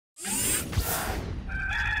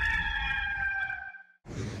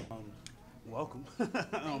welcome.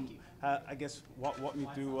 Thank you. I guess walk me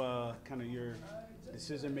through kind of your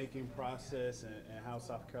decision-making process and how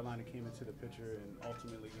South Carolina came into the picture and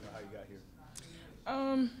ultimately, how you got here.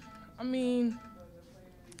 I mean,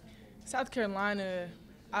 South Carolina,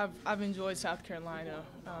 I've enjoyed South Carolina.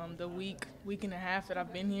 The week and a half that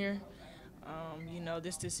I've been here,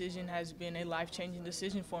 this decision has been a life-changing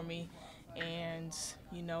decision for me, and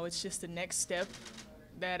it's just the next step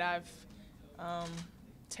that I've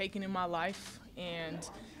taken in my life, and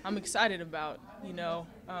I'm excited about.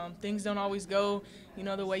 Things don't always go,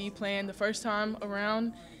 the way you planned the first time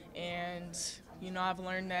around, and I've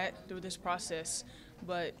learned that through this process.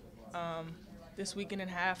 But this weekend and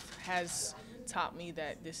a half has taught me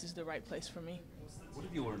that this is the right place for me. What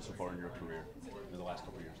have you learned so far in your career in the last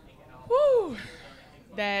couple of years? Woo!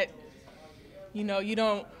 That you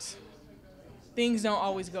don't. Things don't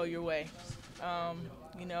always go your way.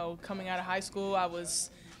 Coming out of high school, I was,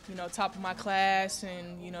 top of my class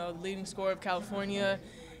and, leading scorer of California.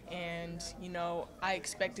 And, I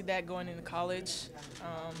expected that going into college.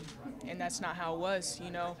 And that's not how it was.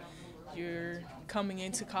 You're coming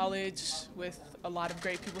into college with a lot of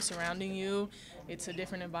great people surrounding you. It's a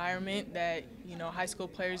different environment that, high school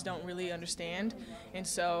players don't really understand. And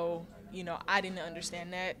so, I didn't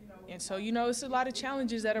understand that. And so, it's a lot of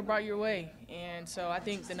challenges that are brought your way. And so I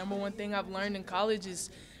think the number one thing I've learned in college is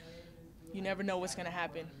you never know what's going to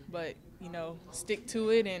happen. But, stick to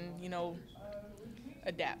it and,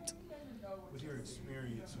 adapt. With your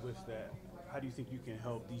experience with that, how do you think you can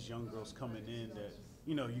help these young girls coming in that,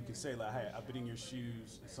 you can say, like, hey, I've been in your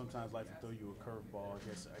shoes, and sometimes life will throw you a curveball. I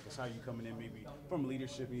guess how you coming in maybe from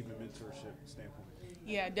leadership, even mentorship standpoint.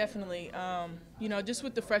 Yeah, definitely. Just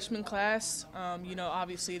with the freshman class,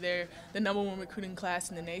 obviously they're the number one recruiting class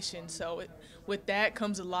in the nation. So with that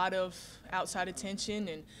comes a lot of outside attention,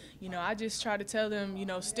 and I just try to tell them,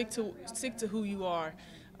 stick to who you are.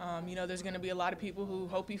 There's going to be a lot of people who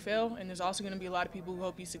hope you fail, and there's also going to be a lot of people who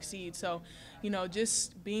hope you succeed. So,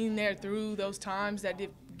 just being there through those times that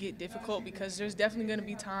get difficult, because there's definitely going to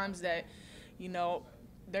be times that,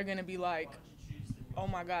 they're going to be like, oh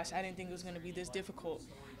my gosh, I didn't think it was going to be this difficult.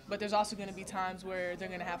 But there's also going to be times where they're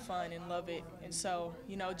going to have fun and love it. And so,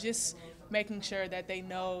 just making sure that they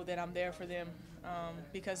know that I'm there for them,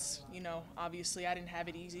 because, obviously I didn't have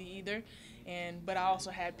it easy either. But I also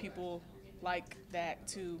had people like that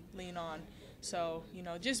to lean on. So,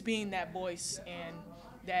 just being that voice and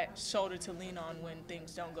that shoulder to lean on when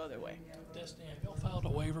things don't go their way. Destiny, have y'all filed a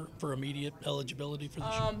waiver for immediate eligibility for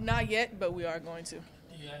this year? Not yet, but we are going to.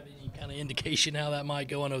 Do you have any kind of indication how that might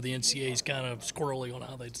go? I know the NCAA is kind of squirrely on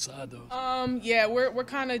how they decide those. Yeah, we're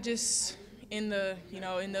kind of just in the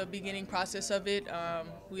in the beginning process of it.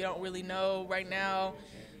 We don't really know right now,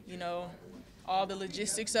 all the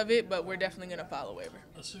logistics of it, but we're definitely going to file a waiver.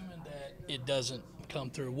 Assuming that it doesn't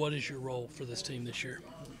come through, what is your role for this team this year?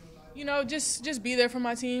 Just be there for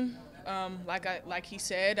my team. Like he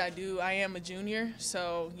said, I am a junior,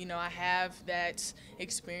 so I have that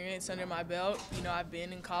experience under my belt. I've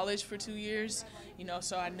been in college for 2 years,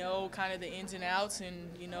 so I know kind of the ins and outs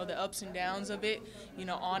and the ups and downs of it,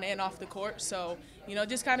 on and off the court. So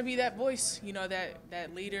just kind of be that voice,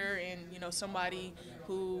 that leader, and somebody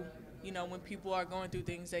who when people are going through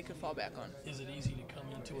things they could fall back on. Is it easy to come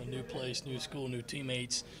into a new place, new school, new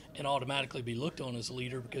teammates, and automatically be looked on as a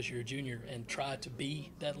leader because you're a junior and try to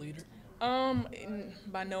be that leader?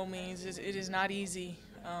 By no means. It is not easy.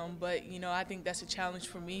 But, I think that's a challenge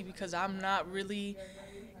for me because I'm not really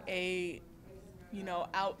a,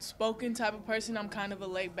 outspoken type of person. I'm kind of a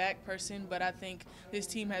laid-back person, but I think this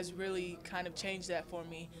team has really kind of changed that for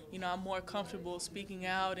me. I'm more comfortable speaking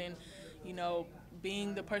out and,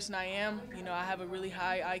 being the person I am. I have a really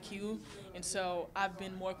high IQ, and so I've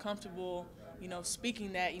been more comfortable,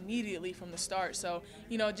 speaking that immediately from the start. So,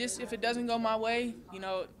 just if it doesn't go my way,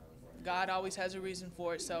 God always has a reason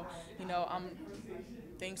for it. So,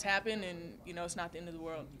 things happen, and, it's not the end of the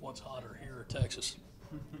world. What's hotter, here or Texas?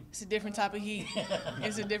 It's a different type of heat.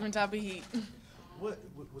 It's a different type of heat. What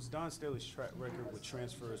was Don Staley's track record with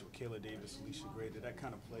transfers with Kayla Davis, Alicia Gray? Did that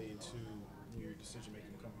kind of play into your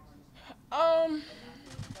decision-making coming?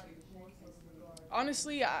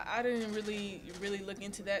 Honestly, I didn't really look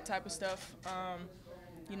into that type of stuff.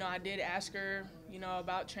 I did ask her,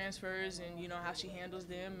 about transfers and, how she handles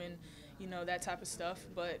them and, that type of stuff.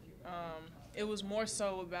 But it was more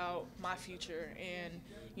so about my future and,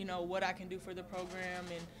 what I can do for the program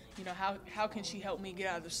and, how can she help me get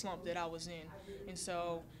out of the slump that I was in. And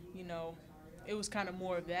so, it was kind of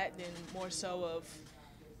more of that than more so of,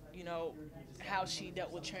 how she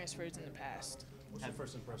dealt with transfers in the past. What's your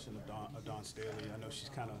first impression of Dawn Staley? I know she's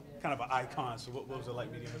kind of an icon. So what was it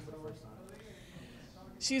like meeting her for the first time?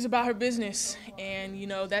 She's about her business, and you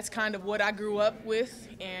know that's kind of what I grew up with,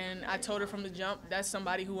 and I told her from the jump that's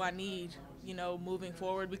somebody who I need, you know, moving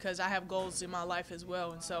forward, because I have goals in my life as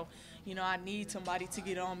well, and so, you know, I need somebody to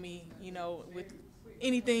get on me, you know, with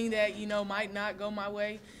anything that, you know, might not go my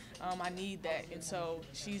way. I need that, and so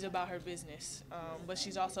she's about her business, but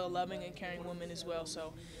she's also a loving and caring woman as well,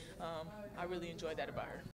 so I really enjoyed that about her.